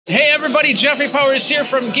Hey everybody, Jeffrey Powers here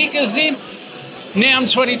from Geekazine. NAMM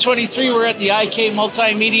 2023, we're at the IK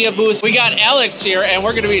Multimedia booth. We got Alex here and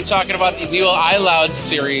we're going to be talking about the new iLoud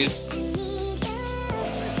series.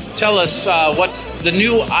 Tell us what's the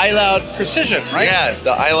new iLoud Precision, right? Yeah,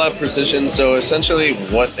 the iLoud Precision. So essentially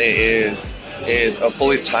what it is a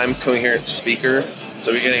fully time coherent speaker. So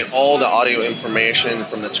you're getting all the audio information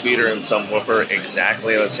from the tweeter and subwoofer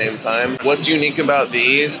exactly at the same time. What's unique about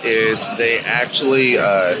these is they actually,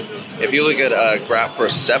 if you look at a graph for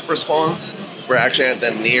step response, we're actually at the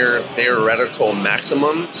near theoretical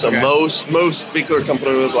maximum. So most speaker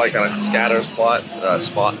companies like on a scatter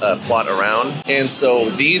plot around. And so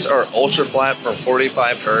these are ultra flat from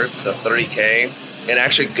 45 hertz to 30K. And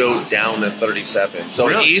actually go down to 37.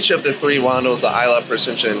 So each of the three models, the iLoud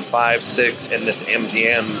Precision 5, 6, and this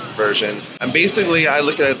MTM version, and basically I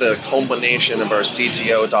look at the culmination of our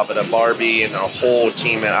CTO, Davida Barbie, and our whole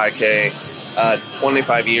team at IK.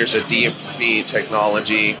 25 years of DSP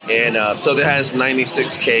technology, and so it has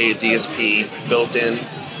 96K DSP built in.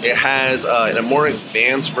 It has a more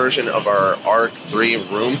advanced version of our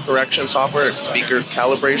ARC3 room correction software, speaker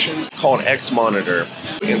calibration, called X Monitor.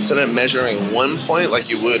 Instead of measuring one point like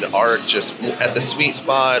you would ARC, just at the sweet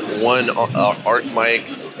spot, one ARC mic,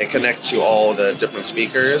 and connect to all the different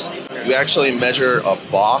speakers, you actually measure a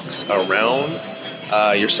box around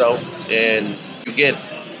yourself, and you get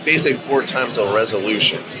basically 4 times the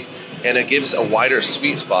resolution. And it gives a wider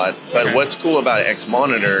sweet spot. But what's cool about X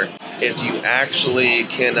Monitor is you actually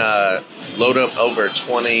can load up over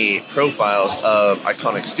 20 profiles of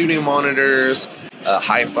iconic studio monitors,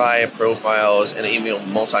 hi-fi profiles, and even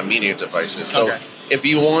multimedia devices. So if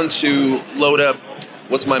you want to load up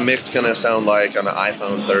what's my mix going to sound like on an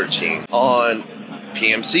iPhone 13, on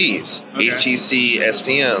PMCs, ATC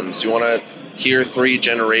STMs, you want to hear 3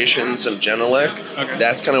 generations of Genelec,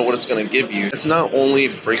 that's kind of what it's going to give you. It's not only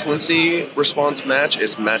frequency response match,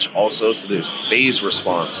 it's match also so there's phase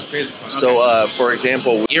response. So for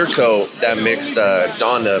example, Earco that mixed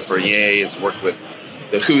Donda for Yay, it's worked with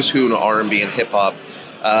the who's who in R&B and hip hop.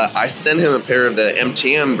 I sent him a pair of the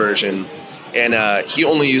MTM version, and he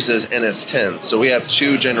only uses NS10s. So we have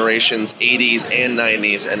 2 generations, 80s and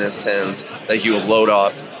 90s NS10s that you would load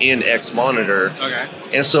up in X Monitor.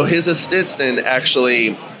 And so his assistant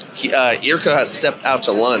actually, Irko has stepped out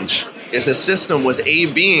to lunch. His assistant was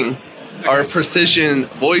A-Bing our precision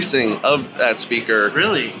voicing of that speaker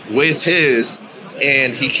with his,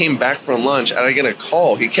 and he came back from lunch and I get a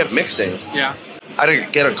call. He kept mixing. I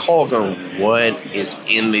get a call going, what is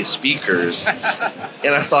in these speakers?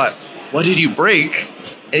 And I thought, what did you break?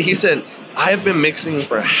 And he said, I've been mixing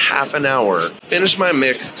for half an hour, finished my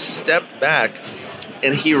mix, stepped back,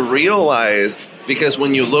 and he realized, because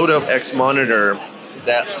when you load up X Monitor,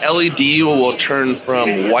 that LED will turn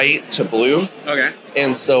from white to blue.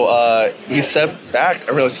 And so he stepped back.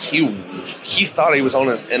 I realized he thought he was on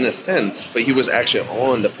his NS10s, but he was actually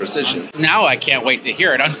on the Precision. Now I can't wait to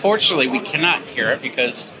hear it. Unfortunately, we cannot hear it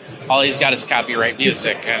because all he's got is copyright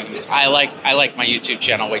music, and I like my YouTube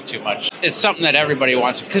channel way too much. It's something that everybody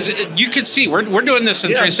wants, because you can see we're doing this in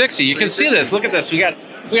 360. You can see this. Look at this. We got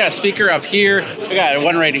a speaker up here. We got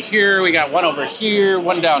one right here. We got one over here.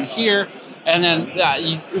 One down here. And then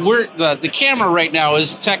the camera right now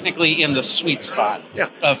is technically in the sweet spot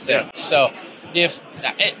of things. So if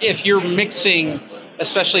you're mixing,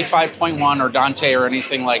 especially 5.1 or Dante or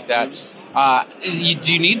anything like that,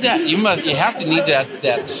 you need that. You have to need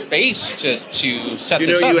that space to set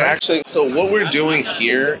this up. So what we're doing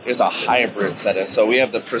here is a hybrid setup. So we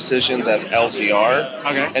have the Precisions as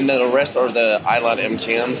LCR, and then the rest are the iLoud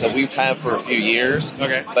MTMs that we've had for a few years.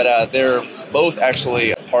 But they're both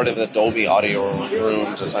actually part of the Dolby Audio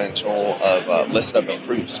Room design tool of list of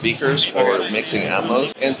approved speakers for mixing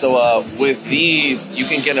Atmos. And so with these, you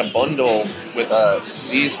can get a bundle with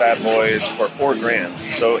these bad boys for $4,000.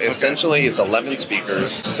 So essentially, it's 11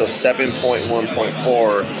 speakers. So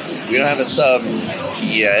 7.1.4. We don't have a sub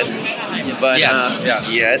yet, but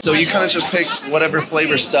yet. So you kind of just pick whatever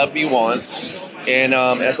flavor sub you want. And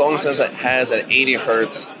as long as it has an 80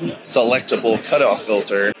 hertz selectable cutoff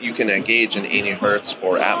filter, you can engage in 80 hertz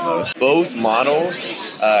for Atmos. Both models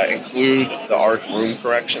include the ARC room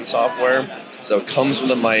correction software. So it comes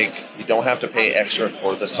with a mic. You don't have to pay extra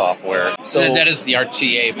for the software. So that is the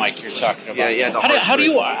RTA mic you're talking about. Yeah. How do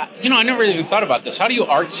you, I never even thought about this. How do you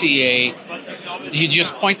RTA? Do you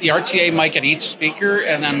just point the RTA mic at each speaker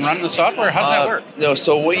and then run the software? How's that work? No.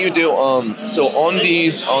 So what you do, so on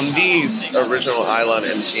these original iLoud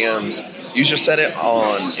MTMs, You just set it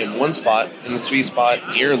on in one spot, in the sweet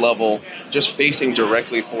spot, ear level, just facing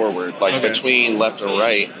directly forward, like between left and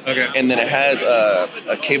right. Okay. And then it has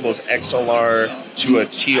a cable's XLR to a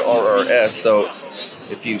TRRS. So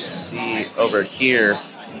if you see over here,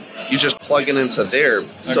 you just plug it into there.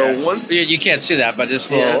 Okay. So once you can't see that, but it's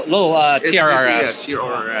little TRRS. Yeah,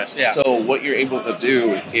 TRRS. Yeah. So what you're able to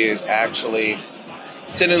do is actually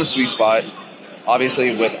sit in the sweet spot.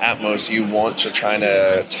 Obviously, with Atmos, you want to try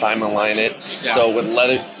to time align it. Yeah. So with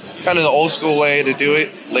leather, kind of the old school way to do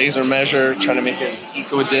it, laser measure, trying to make it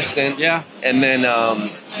equidistant. Yeah. And then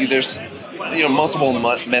there's multiple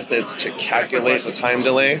methods to calculate the time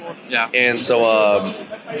delay. Yeah. And so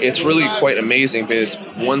it's really quite amazing because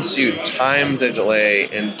once you time the delay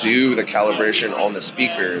and do the calibration on the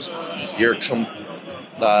speakers, you're time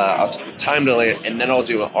delay, and then I'll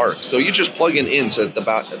do an arc. So you just plug it into the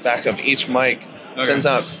back of each mic, sends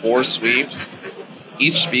out 4 sweeps.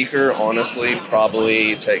 Each speaker, honestly,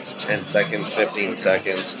 probably takes 10 seconds, 15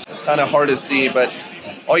 seconds. Kind of hard to see, but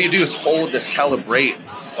all you do is hold this calibrate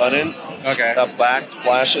button. Okay. That black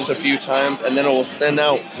flashes a few times, and then it will send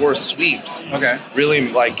out 4 sweeps. Okay.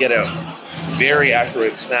 Really, get a very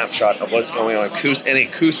accurate snapshot of what's going on, any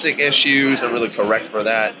acoustic issues, and really correct for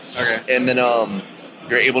that. Okay. And then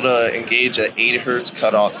you're able to engage an 80 hertz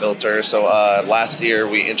cutoff filter. So last year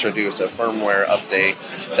we introduced a firmware update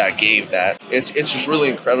that gave that. It's just really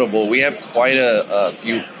incredible. We have quite a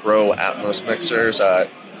few pro Atmos mixers.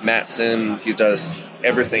 Mattson, he does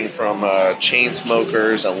everything from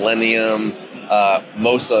Chainsmokers, Millennium,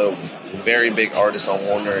 most of the very big artists on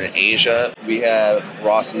Warner in Asia. We have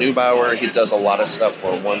Ross Neubauer. He does a lot of stuff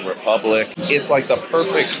for One Republic. It's like the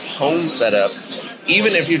perfect home setup.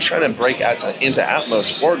 Even if you're trying to break out into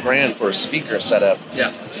Atmos, $4,000 for a speaker setup,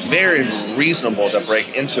 it's very reasonable to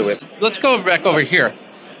break into it. Let's go back over here,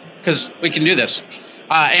 because we can do this.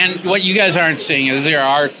 And what you guys aren't seeing is there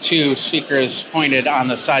are 2 speakers pointed on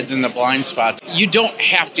the sides in the blind spots. You don't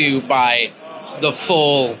have to buy the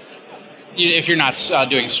full, if you're not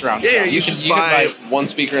doing surround sound. Yeah, you can buy 1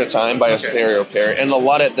 speaker at a time, buy a stereo pair. And a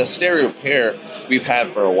lot of the stereo pair we've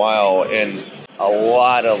had for a while, and a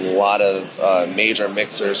lot of major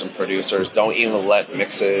mixers and producers don't even let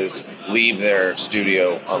mixes leave their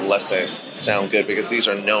studio unless they sound good, because these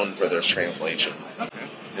are known for their translation.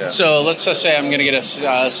 Yeah. So let's just say I'm going to get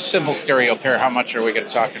a simple stereo pair. How much are we going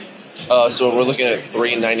to talk? So we're looking at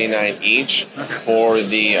 $399 each for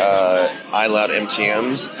the iLoud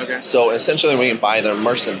MTMs. Okay. So essentially, when you buy the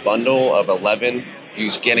immersive bundle of 11, you're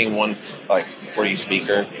getting 1 free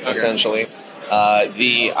speaker essentially.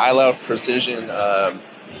 The iLoud Precision, the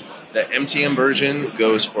MTM version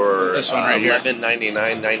goes for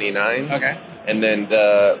 $1199.99. Okay. And then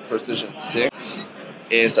the Precision 6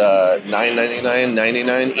 is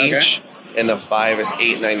 $999.99 each. And the 5 is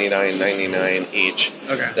 $899.99 each.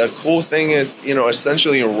 Okay. The cool thing is,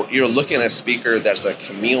 essentially you're looking at a speaker that's a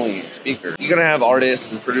chameleon speaker. You're gonna have artists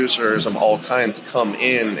and producers of all kinds come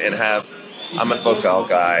in and have, I'm a vocal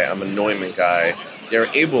guy, I'm a Neumann guy. They're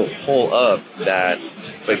able to pull up that,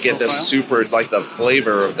 but get the super, the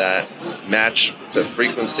flavor of that match to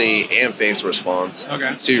frequency and phase response.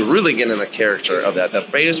 Okay. So you're really getting the character of that. The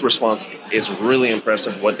phase response is really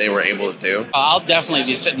impressive, what they were able to do. I'll definitely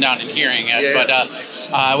be sitting down and hearing it, but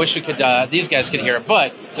I wish we could, these guys could hear it.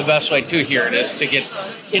 But the best way to hear it is to get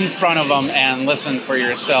in front of them and listen for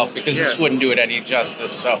yourself, because this wouldn't do it any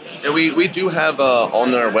justice. So, and we do have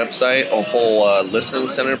on our website a whole listening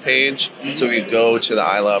center page. Mm-hmm. So we go to the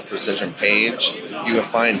iLoud Precision page, you can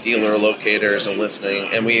find dealer locators and listening,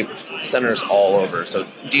 and we have centers all over. So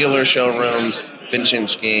dealer showrooms,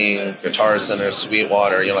 Vintage King, Guitar Center,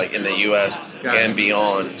 Sweetwater, in the U.S. and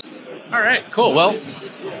beyond. All right, cool. Well,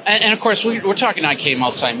 and of course, we're talking IK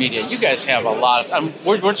Multimedia. You guys have a lot of,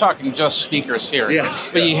 we're talking just speakers here.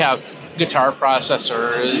 Yeah. But you have guitar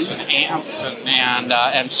processors and amps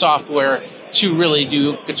and software to really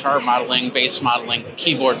do guitar modeling, bass modeling,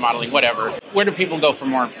 keyboard modeling, whatever. Where do people go for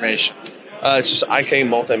more information? It's just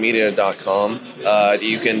ikmultimedia.com.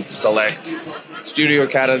 You can select studio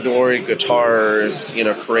category, guitars,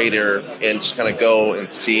 creator, and just kind of go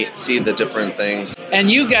and see the different things. And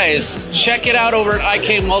you guys, check it out over at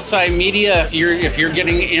IK Multimedia if you're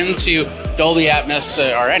getting into Dolby Atmos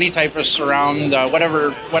or any type of surround,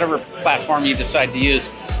 whatever platform you decide to use.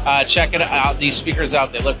 Check it out. These speakers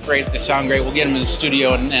out. They look great. They sound great. We'll get them in the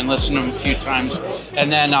studio and listen to them a few times,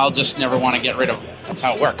 and then I'll just never want to get rid of them. That's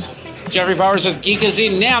how it works. Jeffrey Powers with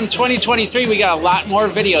Geekazine. NAMM 2023. We got a lot more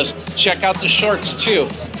videos. Check out the shorts too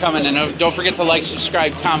coming, and don't forget to like,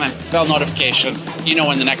 subscribe, comment, bell notification. You know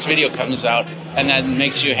when the next video comes out, and that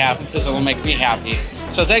makes you happy because it'll make me happy.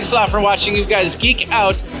 So thanks a lot for watching. You guys geek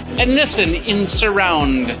out and listen in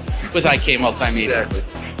surround with IK Multimedia. Exactly.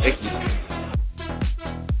 Thank you.